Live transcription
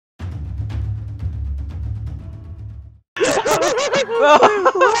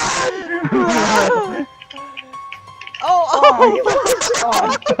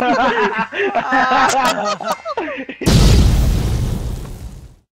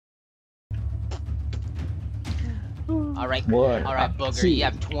Alright, One. alright, Booger, Two. you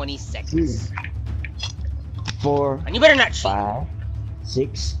have 20 seconds. 4, And you better not cheat. 5,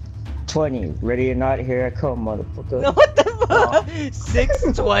 6, 20. Ready or not, here I come, motherfucker. What the fuck?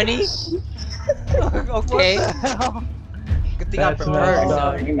 6:20? Okay. Good thing I'm prepared,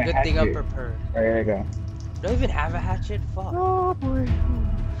 son. Good thing I'm prepared. There you go. Do I even have a hatchet? Fuck. Oh boy.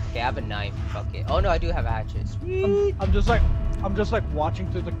 Okay, I have a knife. Fuck it. Oh no, I do have a hatchet. Sweet. I'm just like watching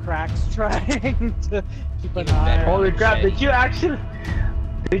through the cracks, trying to keep an Even eye. better. Holy crap! Shady. Did you actually?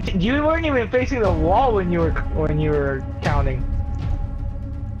 You weren't even facing the wall when you were counting.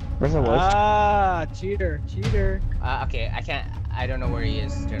 Where's the was? Ah, cheater. Okay, I don't know where he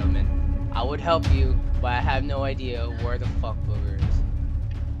is, gentlemen. I would help you, but I have no idea where the fuck Booger is.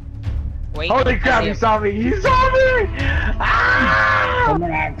 Wait. Holy crap! You saw me! You saw me! Ah!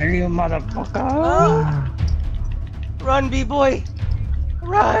 Coming after you, motherfucker! Ah! Run, B-boy!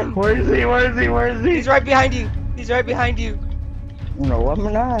 Run! Where is he? Where is he? Where is he? He's right behind you! He's right behind you! No, I'm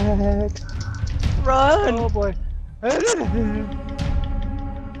not. Run! Oh boy.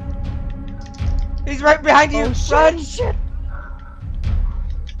 He's right behind you! Oh, shit, Run! shit.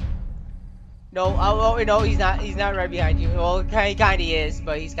 No, no, he's not right behind you. Well, he kinda is,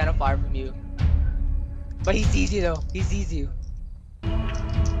 but he's kinda far from you. But he sees you though. He sees you.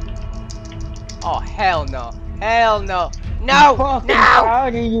 Oh, hell no. Hell no. No! No! How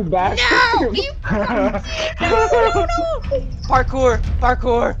do you bastard? No! You no! Parkour!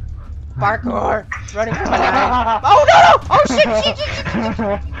 Parkour! Parkour! Running for my life. Oh no! Oh shit!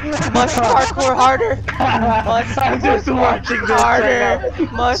 Must parkour harder! Must I'm just watching this harder! right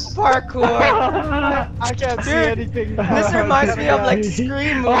now. Must parkour! I can't see Dude, anything. This reminds me of like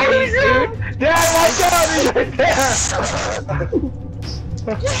Scream movies, dude. Dad, watch out! He's right there.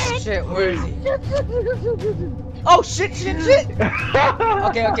 Shit, where is he? Oh shit!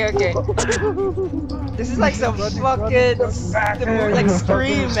 Okay. This is like some fucking like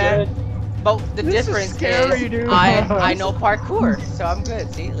Scream, man. But the This is difference scary, is dude. I know parkour, so I'm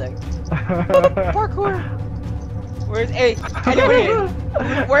good. See, like parkour. Where's anyway?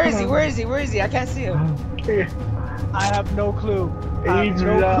 Where is he? I can't see him. I have no clue. He's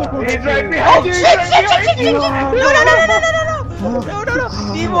right Oh behind you. shit!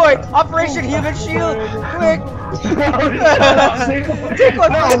 No! B-boy, Operation Human Shield, quick! Take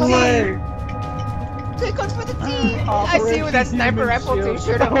one for the team. Take one for the team. I see you with that sniper rifle too.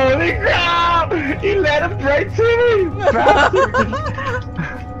 Shoot him. Holy crap! He led him right to me! Bastard!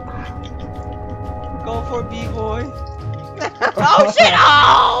 Go for B-boy. Oh shit!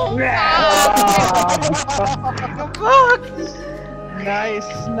 Oh! Fuck! Nice.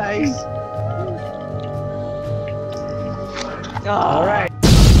 Alright.